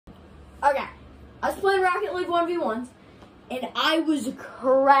Okay, I was playing Rocket League 1v1s, and I was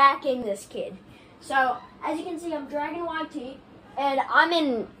cracking this kid. So, as you can see, I'm Dragon YT, and I'm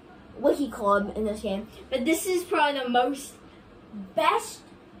in Wiki Club in this game. But this is probably the best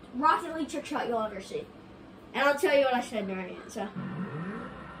Rocket League trick shot you'll ever see. And I'll tell you what I said during it.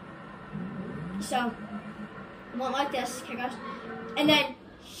 So went like this, kickoffs, and then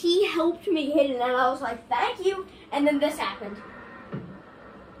he helped me hit it, and I was like, thank you. And then this happened.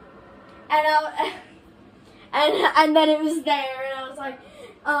 And then it was there, and I was like,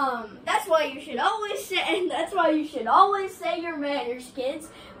 that's why you should always say, and that's why you should always say your manners, kids,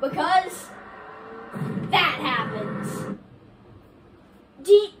 because that happens.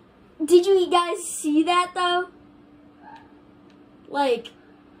 Did you guys see that though? Like,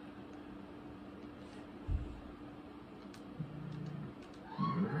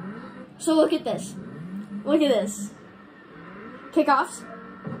 so look at this. Look at this. Kickoffs.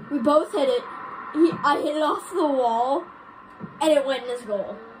 We both hit it. I hit it off the wall, and it went in his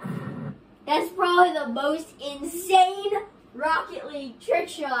goal. That's probably the most insane Rocket League trick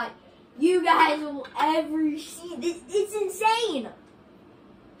shot you guys will ever see. It's insane.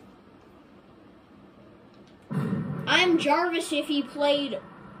 I'm Jarvis if he played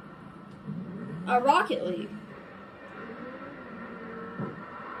a Rocket League.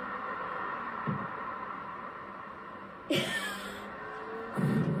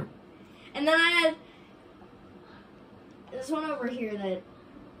 And then I had this one over here that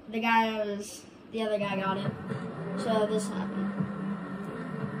the other guy got it. So this happened.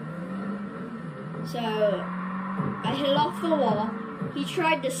 So I hit it off the wall. He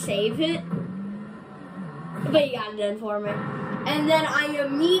tried to save it, but he got it in for me. And then I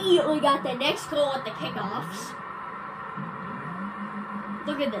immediately got the next goal at the kickoffs.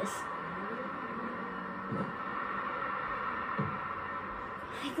 Look at this.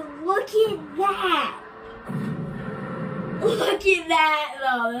 Look at that! Look at that,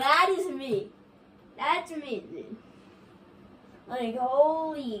 though. That is me. That's me, dude. Like,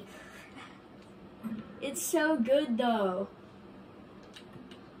 holy crap. It's so good, though.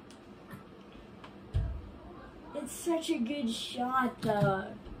 It's such a good shot,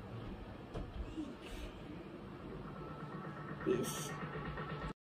 though. Peace.